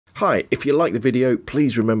Hi, if you like the video,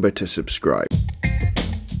 please remember to subscribe.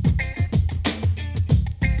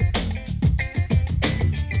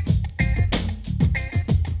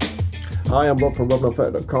 Hi, I'm Rob from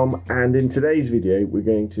robnonphoto.com, and in today's video we're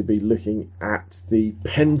going to be looking at the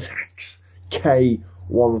Pentax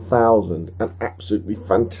K1000, an absolutely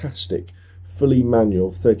fantastic fully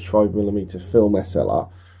manual 35mm film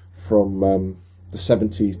SLR from the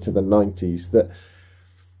 70s to the 90s that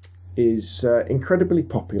is incredibly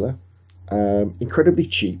popular, incredibly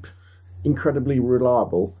cheap, incredibly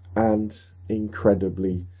reliable, and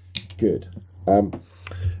incredibly good.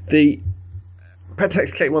 The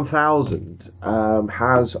Pentax K1000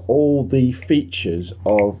 has all the features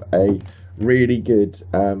of a really good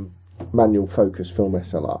manual focus film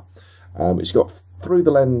SLR. It's got through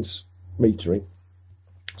the lens metering,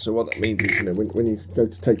 so what that means is, when you go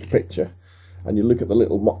to take a picture and you look at the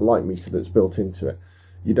little light meter that's built into it,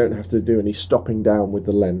 you don't have to do any stopping down with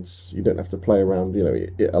the lens. You don't have to play around.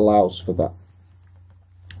 It allows for that.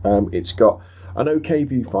 It's got an okay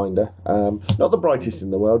viewfinder, not the brightest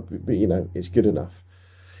in the world, but it's good enough.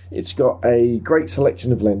 It's got a great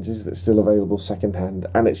selection of lenses that's still available secondhand,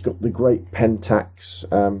 and it's got the great Pentax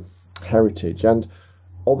heritage. And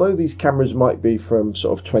although these cameras might be from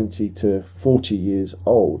sort of 20 to 40 years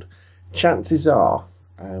old, chances are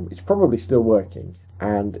it's probably still working,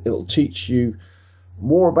 and it'll teach you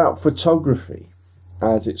more about photography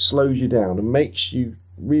as it slows you down and makes you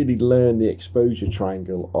really learn the exposure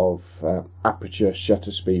triangle of aperture,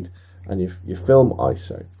 shutter speed, and your film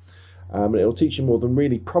ISO. And it'll teach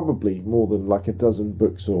you probably more than like a dozen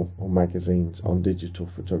books or magazines on digital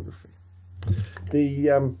photography.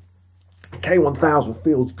 The K1000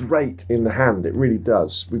 feels great in the hand, it really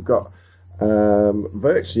does. We've got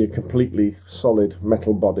virtually a completely solid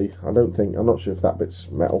metal body. I'm not sure if that bit's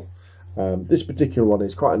metal. This particular one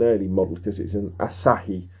is quite an early model because it's an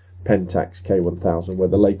Asahi Pentax K1000, where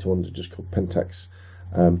the later ones are just called Pentax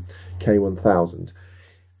K1000.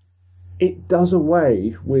 It does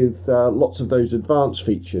away with lots of those advanced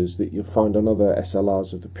features that you'll find on other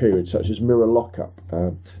SLRs of the period, such as mirror lockup.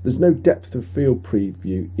 There's no depth of field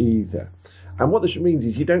preview either. And what this means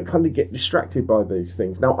is you don't kind of get distracted by these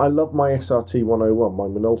things. Now, I love my SRT 101, my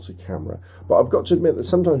Minolta camera, but I've got to admit that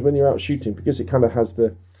sometimes when you're out shooting, because it kind of has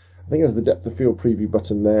the depth of field preview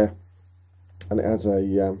button there, and it has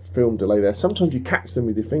a film delay there, sometimes you catch them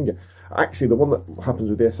with your finger. Actually, the one that happens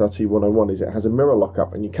with the SRT 101 is it has a mirror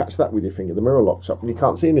lockup, and you catch that with your finger. The mirror locks up and you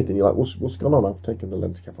can't see anything. You're like, what's going on? I've taken the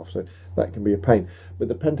lens cap off, so that can be a pain. But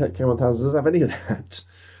the Pentax K1000 doesn't have any of that.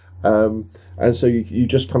 And so you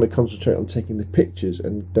just kind of concentrate on taking the pictures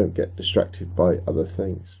and don't get distracted by other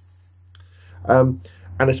things.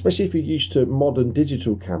 And especially if you're used to modern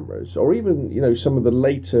digital cameras, or even some of the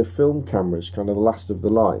later film cameras, kind of the last of the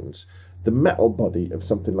lines, the metal body of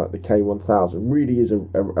something like the K1000 really is a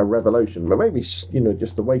revolution. But maybe it's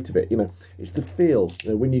just the weight of it. It's the feel.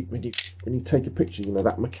 When you take a picture,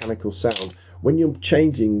 that mechanical sound. When you're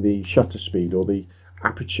changing the shutter speed or the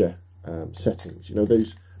aperture settings,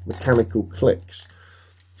 those mechanical clicks,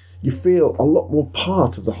 you feel a lot more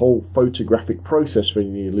part of the whole photographic process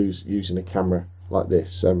when you're using a camera like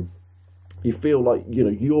this. You feel like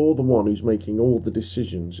you're the one who's making all the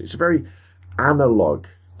decisions. It's a very analog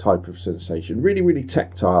type of sensation, really, really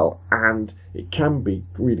tactile, and it can be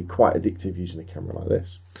really quite addictive using a camera like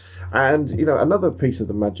this. And another piece of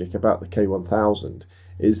the magic about the K1000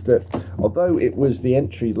 is that although it was the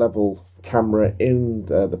entry-level camera in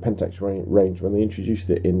the Pentax range when they introduced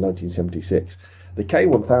it in 1976, the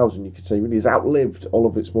K1000, you could say, really has outlived all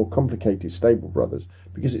of its more complicated stable brothers,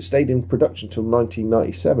 because it stayed in production till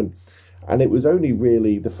 1997. And it was only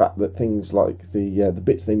really the fact that things like the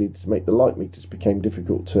bits they needed to make the light meters became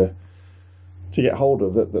difficult to get hold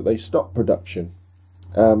of that they stopped production.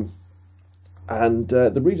 And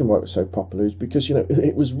the reason why it was so popular is because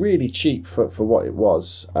it was really cheap for what it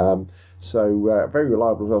was. So very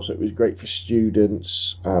reliable as well. So it was great for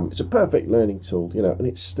students. It's a perfect learning tool, and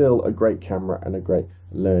it's still a great camera and a great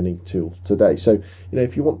learning tool today. So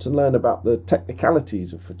if you want to learn about the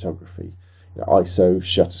technicalities of photography, ISO,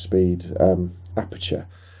 shutter speed, aperture,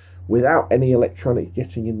 without any electronic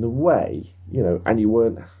getting in the way, and you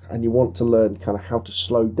want to learn kind of how to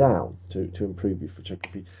slow down to improve your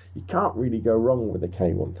photography, you can't really go wrong with the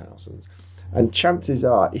K1000. And chances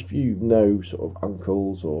are, if you know sort of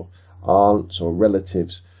uncles or aunts or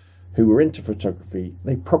relatives who were into photography,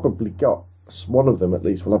 they probably got one of them at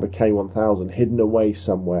least will have a K1000 hidden away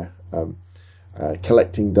somewhere,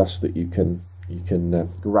 collecting dust that you can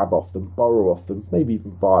grab off them, borrow off them, maybe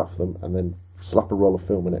even buy off them, and then slap a roll of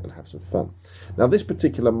film in it and have some fun. Now, this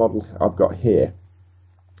particular model I've got here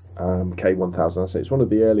K1000. I say it's one of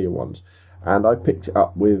the earlier ones, and I picked it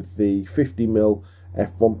up with the 50mm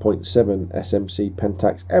f1.7 SMC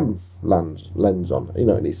Pentax M lens on.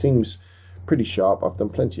 And it seems pretty sharp. I've done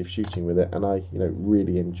plenty of shooting with it, and I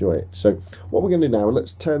really enjoy it. So what we're going to do now,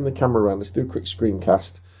 let's turn the camera around. Let's do a quick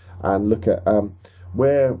screencast and look at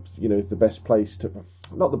where the best place to,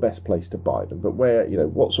 not the best place to buy them, but where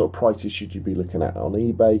what sort of prices should you be looking at on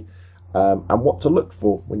eBay, and what to look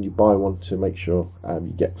for when you buy one to make sure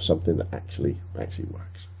you get something that actually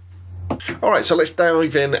works. Alright, so let's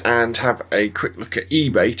dive in and have a quick look at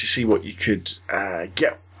eBay to see what you could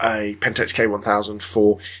get a Pentax K1000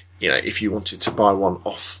 for, if you wanted to buy one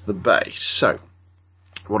off the base. So,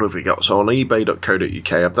 what have we got? So on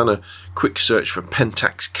ebay.co.uk, I've done a quick search for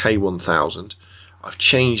Pentax K1000. I've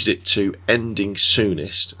changed it to ending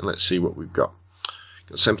soonest, and let's see what we've got.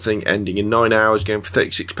 Got something ending in 9 hours, going for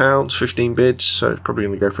 £36, 15 bids, so it's probably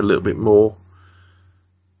going to go for a little bit more.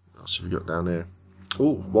 What else have we got down here?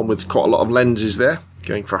 Oh, one with quite a lot of lenses there,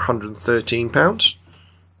 going for £113.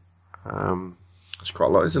 That's quite a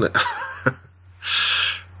lot, isn't it?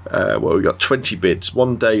 Well, we got 20 bids,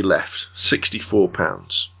 1 day left,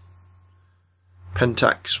 £64.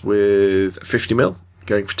 Pentax with 50mm,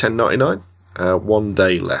 going for £10.99, 1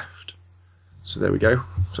 day left. So there we go.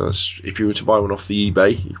 So that's, if you were to buy one off the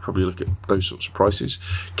eBay, you could probably look at those sorts of prices.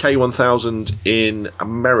 K1000 in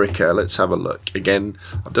America, let's have a look. Again,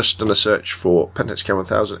 I've just done a search for Pentax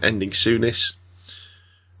K1000 ending soonest.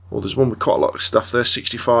 Well, there's one with quite a lot of stuff there,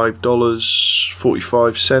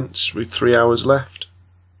 $65.45 with 3 hours left.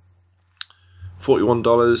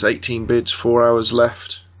 $41, 18 bids, 4 hours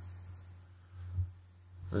left.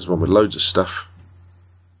 There's one with loads of stuff.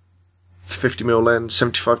 50mm lens,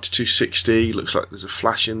 75 to 260. Looks like there's a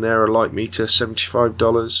flash in there, a light meter,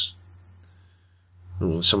 $75.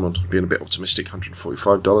 Oh, someone being a bit optimistic,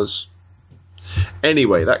 $145.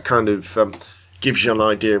 Anyway, that kind of gives you an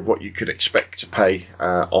idea of what you could expect to pay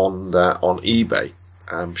on eBay.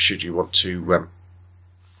 Should you want to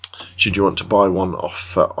buy one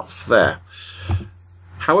off there.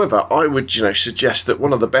 However, I would suggest that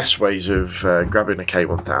one of the best ways of grabbing a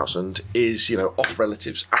K1000 is off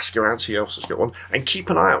relatives, ask around, see who else has got one, and keep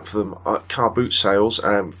an eye out for them at car boot sales,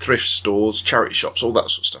 thrift stores, charity shops, all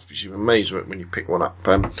that sort of stuff, because you're amazed when you pick one up.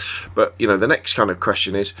 But the next kind of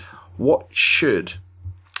question is, what should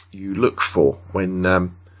you look for when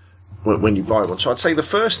you buy one? So I'd say the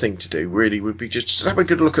first thing to do really would be just have a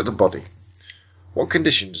good look at the body. What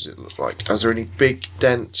condition does it look like? Is there any big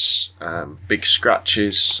dents, big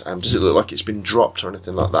scratches? Does it look like it's been dropped or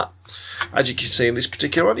anything like that? As you can see in this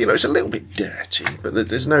particular one, it's a little bit dirty, but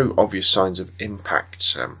there's no obvious signs of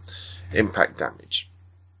impact damage.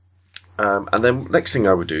 And then next thing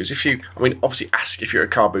I would do is obviously ask if you're a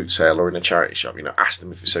car boot sale or in a charity shop, ask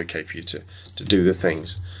them if it's okay for you to do the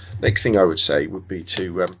things. Next thing I would say would be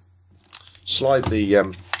to slide the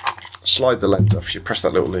lens off. You press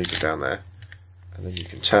that little lever down there, and then you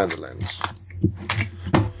can turn the lens.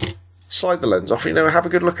 Slide the lens off. Have a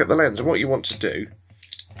good look at the lens. And what you want to do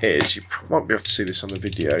is, you might be able to see this on the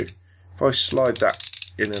video. If I slide that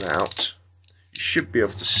in and out, you should be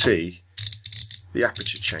able to see the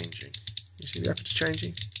aperture changing. You see the aperture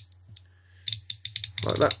changing?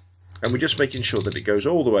 Like that. And we're just making sure that it goes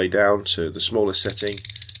all the way down to the smallest setting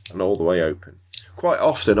and all the way open. Quite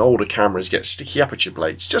often older cameras get sticky aperture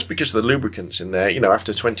blades just because the lubricants in there,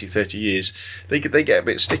 after 20, 30 years, they get a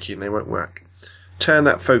bit sticky and they won't work. Turn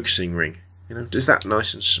that focusing ring, does that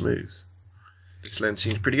nice and smooth. This lens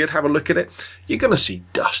seems pretty good. Have a look at it. You're going to see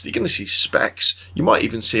dust, you're going to see specks, you might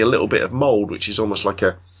even see a little bit of mould, which is almost like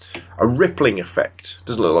a rippling effect.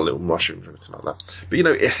 Doesn't look like little mushrooms or anything like that. But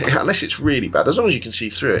unless it's really bad, as long as you can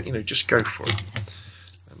see through it, just go for it.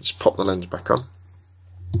 And just pop the lens back on.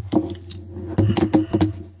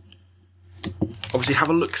 Obviously have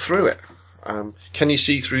a look through it. Can you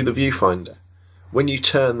see through the viewfinder? When you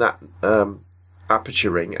turn that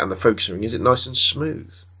aperture ring and the focusing ring, is it nice and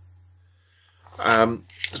smooth?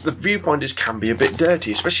 The viewfinders can be a bit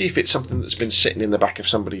dirty, especially if it's something that's been sitting in the back of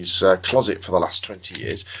somebody's closet for the last 20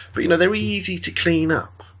 years. But they're easy to clean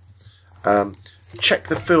up. Check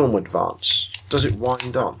the film advance. Does it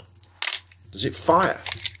wind on? Does it fire?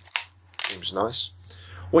 Seems nice.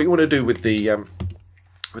 What you want to do with the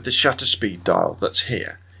shutter speed dial that's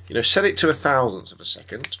here, set it to 1/1000th of a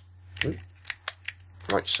second,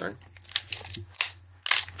 like so.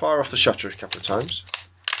 Fire off the shutter a couple of times,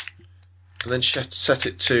 and then set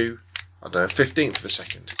it to, I don't know, 1/15th of a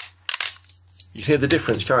second. You can hear the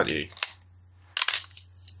difference, can't you?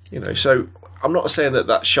 So I'm not saying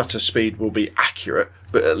that shutter speed will be accurate,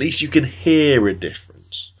 but at least you can hear a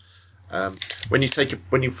difference. When you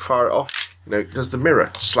fire it off, does the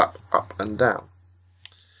mirror slap up and down?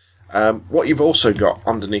 What you've also got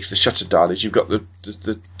underneath the shutter dial is you've got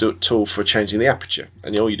the tool for changing the aperture,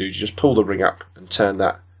 and all you do is you just pull the ring up and turn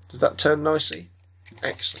that. Does that turn nicely?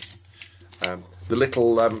 Excellent. The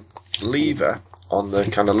little lever on the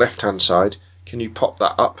kind of left-hand side, can you pop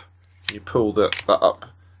that up? Can you pull that up?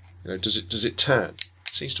 Does it turn?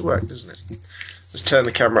 Seems to work, doesn't it? Let's turn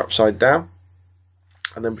the camera upside down,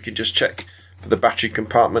 and then we can just check for the battery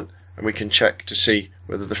compartment, and we can check to see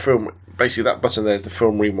whether the film, basically that button there is the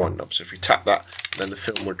film rewind knob. So if we tap that, then the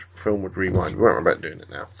film would rewind. We won't worry about doing it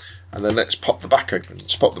now. And then let's pop the back open.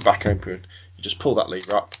 Let's pop the back open. You just pull that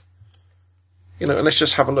lever up. And let's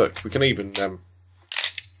just have a look. We can even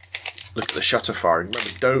look at the shutter firing.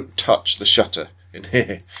 Remember, don't touch the shutter in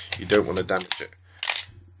here. You don't want to damage it.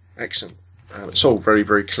 Excellent. It's all very,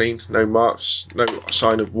 very clean. No marks, no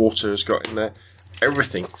sign of water has got in there.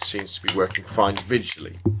 Everything seems to be working fine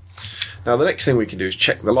visually. Now the next thing we can do is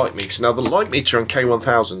check the light meter. Now the light meter on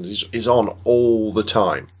K1000 is on all the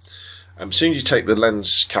time. As soon as you take the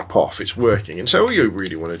lens cap off, it's working. And so all you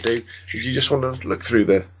really want to do is you just want to look through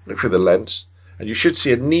the lens, and you should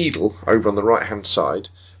see a needle over on the right hand side,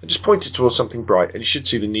 and just point it towards something bright, and you should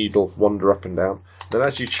see the needle wander up and down. Then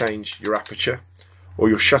as you change your aperture or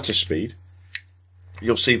your shutter speed,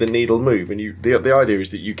 you'll see the needle move, and the idea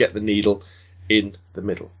is that you get the needle in the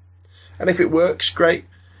middle. And if it works, great.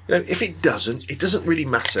 If it doesn't really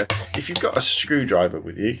matter. If you've got a screwdriver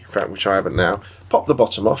with you, in fact, which I haven't now, pop the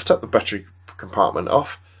bottom off, take the battery compartment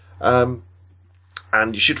off, and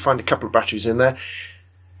you should find a couple of batteries in there.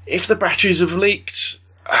 If the batteries have leaked,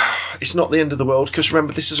 it's not the end of the world, because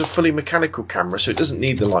remember, this is a fully mechanical camera, so it doesn't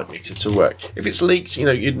need the light meter to work. If it's leaked,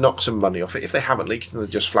 you'd knock some money off it. If they haven't leaked and they're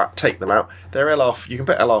just flat, take them out. They're LR, you can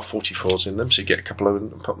put LR44s in them, so you get a couple of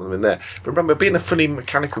them and put them in there. But remember, being a fully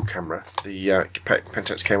mechanical camera, the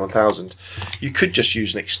Pentax K1000, you could just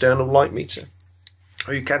use an external light meter,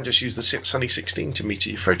 or you can just use the Sunny 16 to meter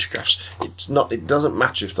your photographs. It doesn't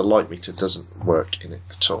matter if the light meter doesn't work in it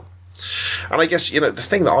at all. And I guess, the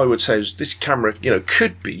thing that I would say is this camera,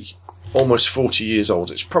 could be almost 40 years old.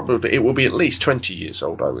 It will be at least 20 years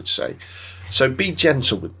old, I would say. So be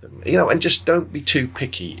gentle with them, and just don't be too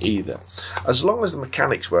picky either. As long as the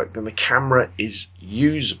mechanics work, then the camera is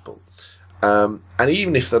usable. And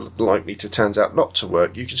even if the light meter turns out not to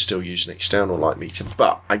work, you can still use an external light meter.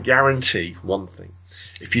 But I guarantee one thing.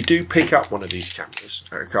 If you do pick up one of these cameras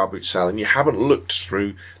at a car boot sale and you haven't looked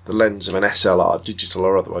through the lens of an SLR, digital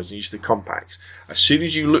or otherwise, and use the compacts, as soon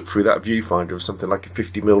as you look through that viewfinder of something like a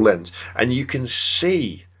 50mm lens, and you can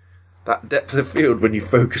see that depth of field when you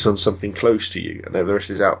focus on something close to you, and then the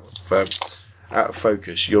rest is out of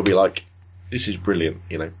focus, you'll be like, this is brilliant,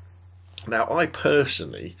 Now, I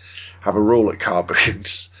personally have a rule at car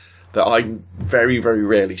boots that I very, very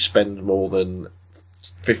rarely spend more than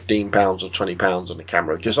 £15 or £20 on the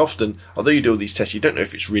camera, because often, although you do all these tests, you don't know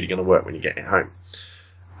if it's really going to work when you get it home.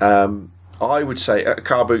 I would say at a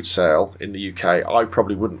car boot sale in the UK, I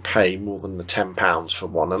probably wouldn't pay more than the £10 for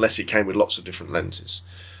one, unless it came with lots of different lenses.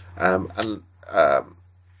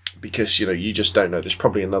 Because you just don't know. There's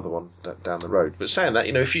probably another one down the road. But saying that,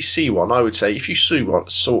 if you see one, I would say if you saw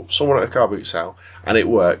one at a car boot sale and it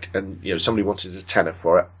worked, and somebody wanted a tenner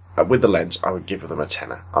for it, with the lens, I would give them a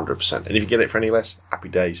tenner, 100%. And if you get it for any less, happy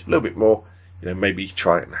days. A little bit more, maybe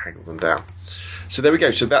try it and haggle them down. So there we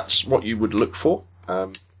go. So that's what you would look for.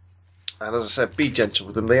 And as I said, be gentle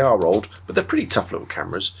with them. They are old, but they're pretty tough little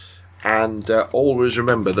cameras. And always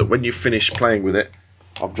remember that when you finish playing with it,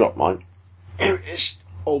 I've dropped mine.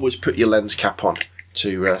 Always put your lens cap on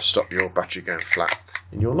to stop your battery going flat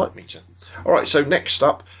in your light meter. All right. So next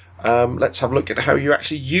up, let's have a look at how you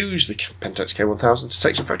actually use the Pentax K1000 to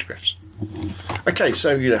take some photographs. Okay,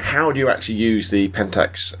 so how do you actually use the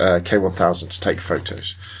Pentax K1000 to take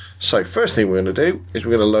photos? So first thing we're going to do is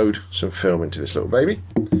we're going to load some film into this little baby.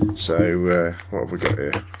 So what have we got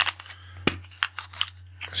here?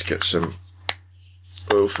 Let's get some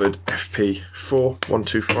Wilford FP4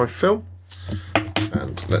 125 film,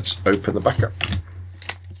 and let's open the back up.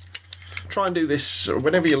 Try and do this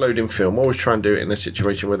whenever you're loading film. Always try and do it in a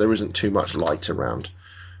situation where there isn't too much light around.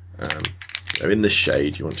 In the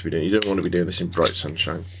shade, you want to be doing. You don't want to be doing this in bright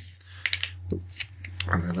sunshine.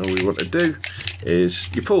 And then all we want to do is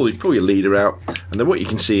you pull your leader out, and then what you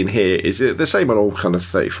can see in here is the same on all kind of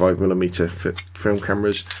 35mm film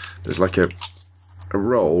cameras. There's like a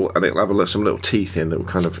roll, and it'll have some little teeth in that will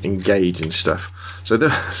kind of engage and stuff. So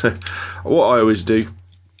what I always do,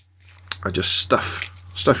 I just stuff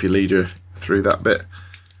your leader through that bit.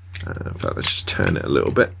 In fact, let's just turn it a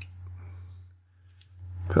little bit.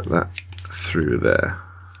 Put that through there,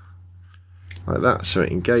 like that, so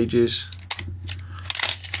it engages.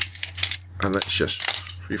 And let's just,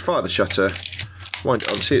 we fire the shutter, wind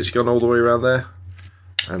it on, see it's gone all the way around there,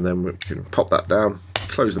 and then we can pop that down,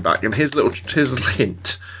 close the back. And here's a little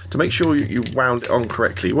hint to make sure you wound it on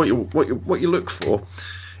correctly. What you look for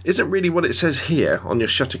isn't really what it says here on your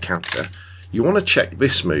shutter counter. You want to check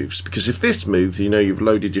this moves, because if this moves, you know you've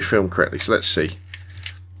loaded your film correctly. So let's see.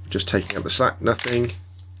 Just taking up the slack, nothing.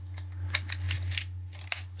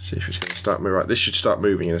 See if it's going to start moving. Right, this should start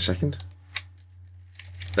moving in a second.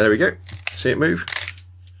 There we go. See it move?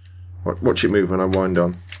 Watch it move when I wind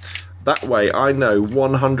on. That way I know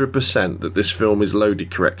 100% that this film is loaded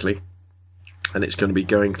correctly and it's going to be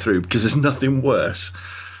going through, because there's nothing worse.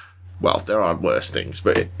 Well, there are worse things,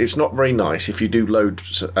 but it's not very nice if you do load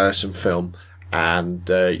some film and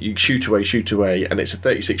you shoot away, and it's a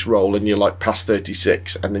 36 roll and you're like past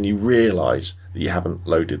 36, and then you realise that you haven't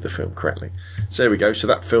loaded the film correctly. So there we go. So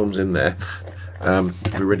that film's in there.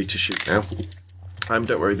 We're ready to shoot now.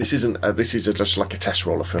 Don't worry, this isn't. This is just like a test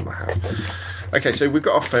roll of film I have. Okay, so we've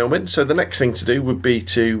got our film in. So the next thing to do would be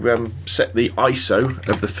to set the ISO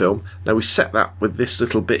of the film. Now we set that with this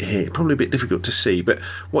little bit here. Probably a bit difficult to see, but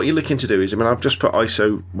what you're looking to do is, I mean, I've just put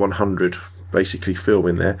ISO 100, basically film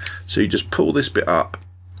in there. So you just pull this bit up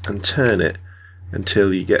and turn it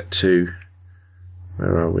until you get to,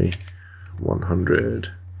 where are we?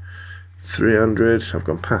 100, 300. I've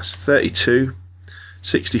gone past 32.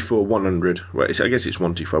 64, 100. Well, I guess it's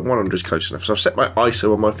 125. 100 is close enough. So I've set my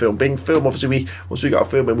ISO on my film. Being film, obviously, once we got a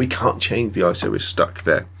film in, we can't change the ISO. We're stuck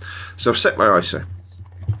there. So I've set my ISO.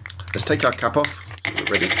 Let's take our cap off. So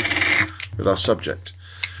we're ready with our subject.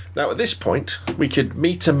 Now, at this point, we could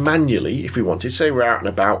meter manually if we wanted. Say we're out and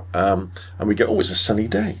about, and we go, oh, it's a sunny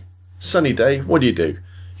day. Sunny day. What do?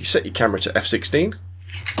 You set your camera to f16,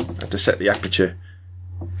 and to set the aperture,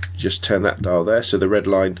 just turn that dial there so the red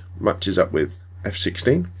line matches up with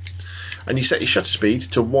f16, and you set your shutter speed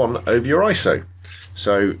to 1 over your ISO.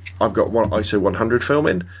 So I've got one ISO 100 film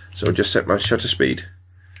in, so I'll just set my shutter speed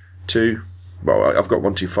to, well, I've got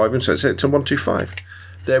 125 in, so it's set to 125.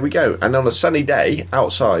 There we go. And on a sunny day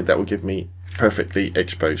outside, that will give me perfectly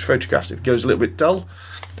exposed photographs. If it goes a little bit dull,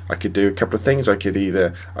 I could do a couple of things. I could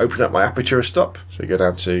either open up my aperture a stop, so go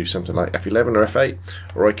down to something like f11 or f8,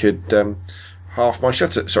 or I could double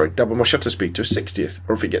my shutter speed to a 60th.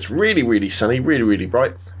 Or if it gets really, really sunny, really, really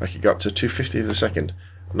bright, I could go up to 250th of a second.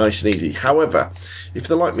 Nice and easy. However, if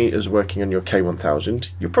the light meter is working on your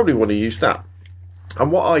K1000, you'll probably want to use that.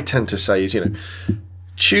 And what I tend to say is,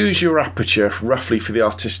 choose your aperture roughly for the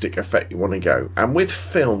artistic effect you want to go. And with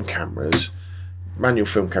film cameras, manual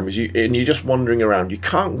film cameras, and you're just wandering around, you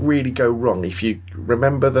can't really go wrong if you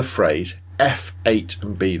remember the phrase f8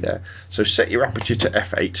 and be there. So set your aperture to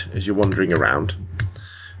f8 as you're wandering around.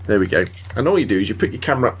 There we go. And all you do is you put your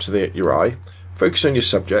camera up to your eye, focus on your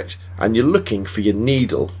subject, and you're looking for your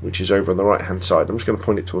needle, which is over on the right hand side. I'm just going to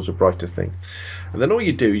point it towards a brighter thing. And then all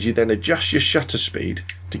you do is you then adjust your shutter speed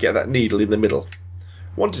to get that needle in the middle.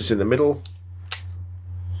 Once it's in the middle,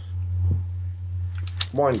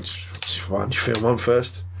 wind your film on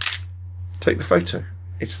first, take the photo.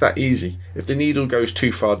 It's that easy. If the needle goes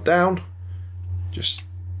too far down, just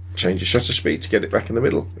change your shutter speed to get it back in the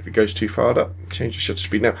middle. If it goes too far up, change your shutter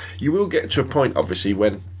speed. Now, you will get to a point, obviously,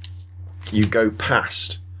 when you go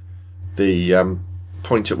past the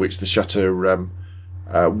point at which the shutter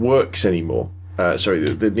works anymore.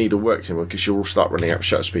 The needle works anymore, because you'll start running out of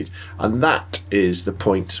shutter speed. And that is the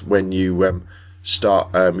point when you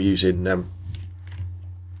start using...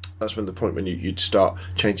 that's when you'd start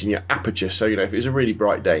changing your aperture. So, if it's a really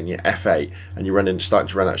bright day and you're f8 and you're starting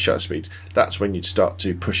to run out of shutter speed, that's when you'd start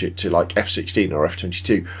to push it to like f16 or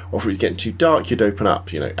f22. Or if it was getting too dark, you'd open up,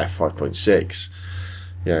 f5.6,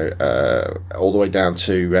 all the way down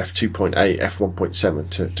to f2.8,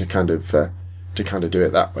 f1.7 to kind of do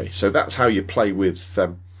it that way. So that's how you play with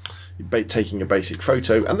taking a basic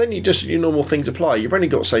photo, and then your normal things apply. You've only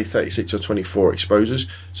got, say, 36 or 24 exposures,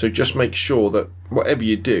 so just make sure that whatever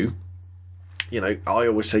you do, I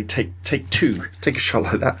always say take two, take a shot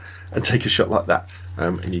like that and take a shot like that,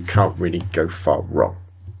 and you can't really go far wrong.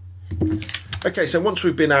 Okay, so once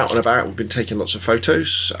we've been out and about, we've been taking lots of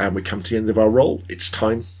photos, and we come to the end of our roll, it's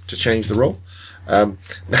time to change the roll.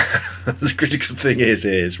 The critical thing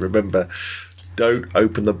is remember, don't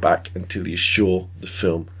open the back until you're sure the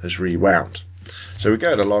film has rewound. So we're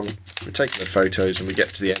going along, we're taking the photos, and we get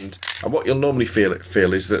to the end. And what you'll normally feel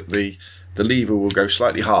is that the lever will go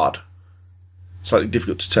slightly hard, slightly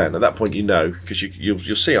difficult to turn. At that point, because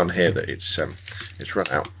you'll see on here that it's run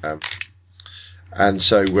out. And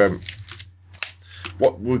so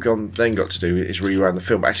what we've then got to do is rewound the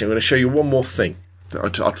film. Actually, I'm going to show you one more thing that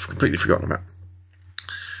I'd completely forgotten about.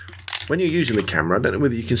 when you're using the camera, I don't know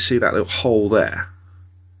whether you can see that little hole there.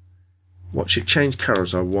 Watch it change colour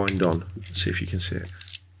as I wind on. Let's see if you can see it.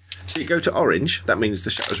 See it go to orange, that means the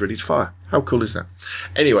shutter's ready to fire. How cool is that?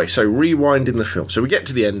 Anyway, so rewinding the film. So we get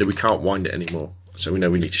to the end and we can't wind it anymore. So we know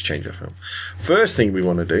we need to change our film. First thing we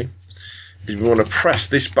want to do is we want to press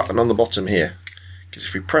this button on the bottom here. Because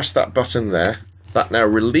if we press that button there, that now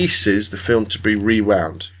releases the film to be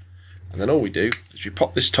rewound. And then all we do is we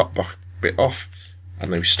pop this top bit off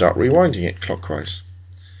and then we start rewinding it clockwise.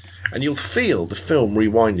 And you'll feel the film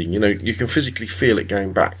rewinding. You know, you can physically feel it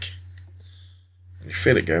going back. And you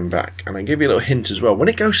feel it going back. And I give you a little hint as well. When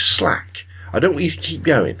it goes slack, I don't want you to keep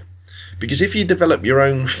going. Because if you develop your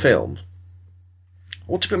own film,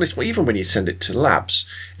 or to be honest, even when you send it to labs,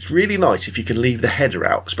 it's really nice if you can leave the header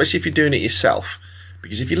out, especially if you're doing it yourself.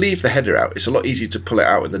 Because if you leave the header out, it's a lot easier to pull it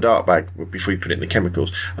out in the dark bag before you put it in the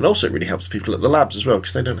chemicals. And also it really helps people at the labs as well,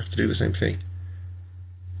 because they don't have to do the same thing.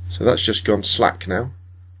 So that's just gone slack now.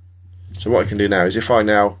 So what I can do now is if I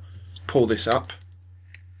now pull this up,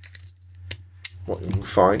 what you'll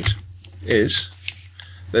find is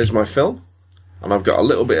there's my film, and I've got a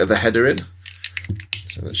little bit of the header in.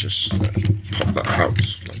 So let's just pop that out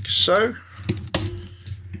like so.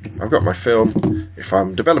 I've got my film. If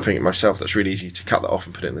I'm developing it myself, that's really easy to cut that off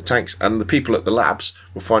and put it in the tanks, and the people at the labs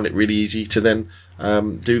will find it really easy to then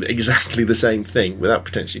do exactly the same thing without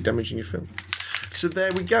potentially damaging your film. So there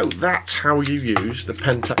we go, that's how you use the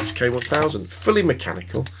Pentax K1000. Fully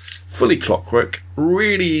mechanical, fully clockwork,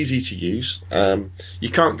 really easy to use. You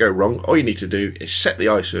can't go wrong. All you need to do is set the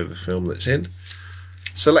ISO of the film that's in,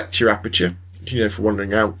 select your aperture, you know, for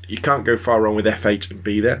wandering out. You can't go far wrong with f8 and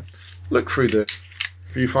be there. Look through the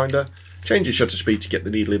viewfinder, change your shutter speed to get the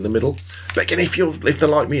needle in the middle. But again, if the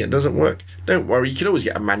light meter doesn't work, don't worry, you can always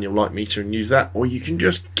get a manual light meter and use that, or you can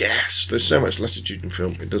just guess. There's so much latitude in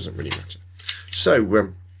film, it doesn't really matter.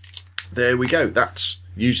 So there we go, that's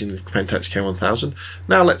using the Pentax K1000.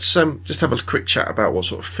 Now let's just have a quick chat about what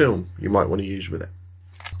sort of film you might want to use with it.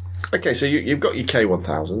 Okay, so you've got your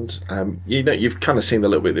K1000. You know, you've kind of seen a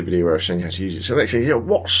little bit of the video where I was showing you how to use it. So next thing, you know,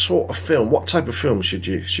 what sort of film, what type of film should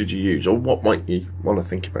you use, or what might you want to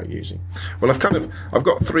think about using? Well, I've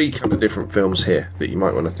got three kind of different films here that you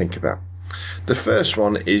might want to think about. The first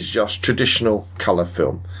one is just traditional colour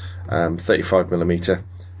film, 35mm.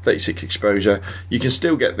 36 exposure. You can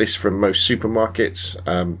still get this from most supermarkets.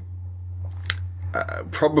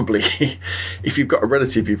 Probably, if you've got a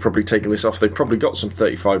relative, you've probably taken this off. They've probably got some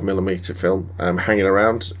 35mm film hanging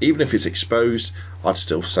around. Even if it's exposed, I'd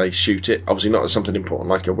still say shoot it. Obviously not as something important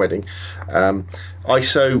like a wedding.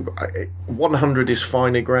 ISO 100 is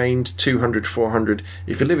finer grained, 200, 400.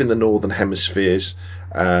 If you live in the northern hemispheres,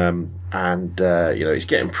 you know, it's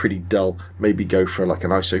getting pretty dull, maybe go for like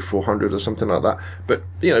an ISO 400 or something like that. But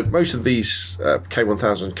you know, most of these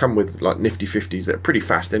K1000 come with like nifty 50s that are pretty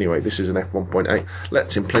fast anyway. This is an f1.8,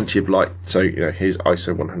 lets in plenty of light, so you know, here's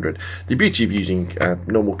ISO 100. The beauty of using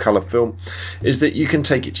normal colour film is that you can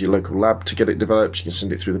take it to your local lab to get it developed. You can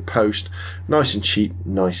send it through the post, nice and cheap,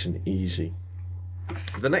 nice and easy.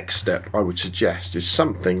 The next step I would suggest is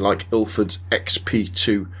something like Ilford's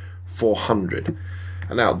XP2 400.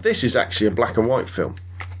 And now this is actually a black and white film,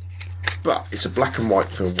 but it's a black and white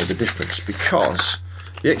film with a difference, because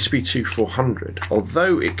the XP2 400,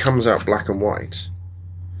 although it comes out black and white,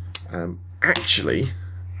 actually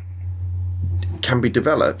can be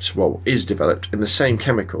developed, well, is developed in the same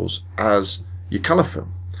chemicals as your colour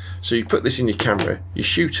film. So you put this in your camera, you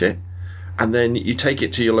shoot it, and then you take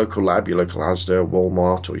it to your local lab, your local Asda,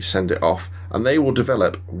 Walmart, or you send it off, and they will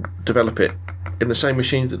develop it in the same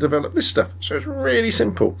machines that develop this stuff. So it's really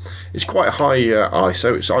simple. It's quite high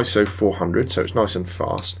ISO. It's ISO 400, so it's nice and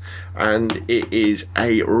fast, and it is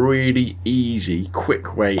a really easy,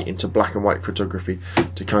 quick way into black and white photography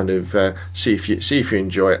to kind of see if you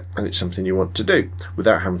enjoy it and it's something you want to do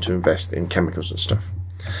without having to invest in chemicals and stuff.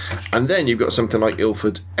 And then you've got something like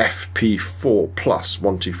Ilford's FP4 Plus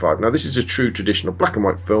 125. Now this is a true traditional black and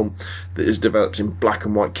white film that is developed in black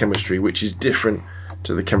and white chemistry, which is different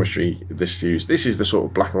to the chemistry this used. This is the sort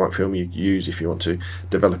of black and white film you use if you want to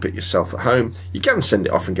develop it yourself at home. You can send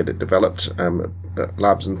it off and get it developed at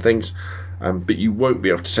labs and things, but you won't be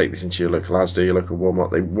able to take this into your local Asda, your local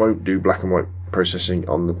Walmart. They won't do black and white processing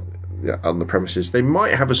on the premises. They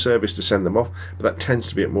might have a service to send them off, but that tends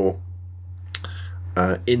to be at more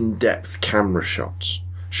in-depth camera shops.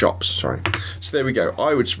 So there we go.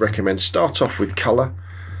 I would recommend start off with colour,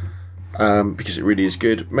 because it really is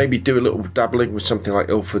good. Maybe do a little dabbling with something like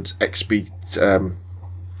Ilford's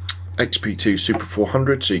XP2 Super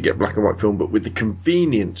 400, so you get black and white film, but with the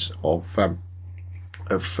convenience of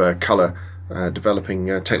colour developing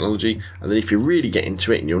technology, and then if you really get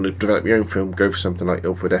into it and you want to develop your own film, go for something like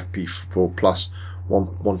Ilford FP4 Plus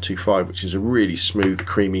 125, which is a really smooth,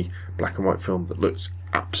 creamy black and white film that looks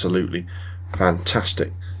absolutely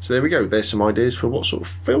fantastic. So there we go, there's some ideas for what sort of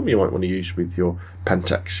film you might want to use with your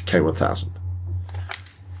Pentax K1000.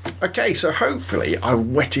 Okay, so hopefully I've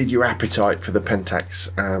whetted your appetite for the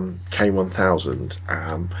Pentax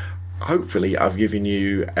K1000. Hopefully I've given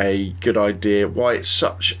you a good idea why it's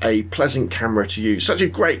such a pleasant camera to use, such a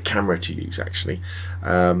great camera to use actually,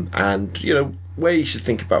 and you know where you should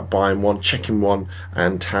think about buying one, checking one,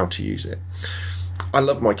 and how to use it. I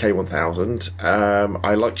love my K1000.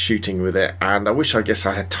 I like shooting with it, and I wish I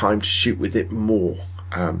had time to shoot with it more.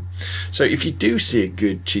 So if you do see a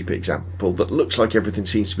good cheap example that looks like everything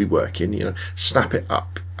seems to be working, you know, snap it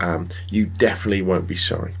up. You definitely won't be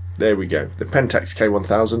sorry. There we go, the Pentax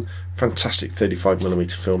K1000, fantastic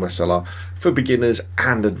 35mm film SLR for beginners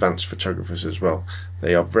and advanced photographers as well.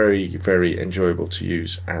 They are very, very enjoyable to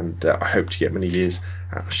use, and I hope to get many years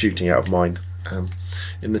shooting out of mine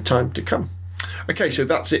in the time to come. Okay, so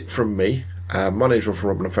that's it from me. My name's Rob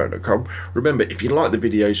from robinandphoto.com. Remember, if you like the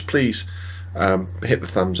videos, please hit the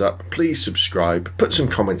thumbs up, please subscribe, put some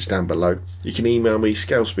comments down below. You can email me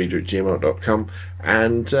scalespeeder@gmail.com,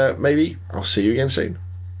 and maybe I'll see you again soon.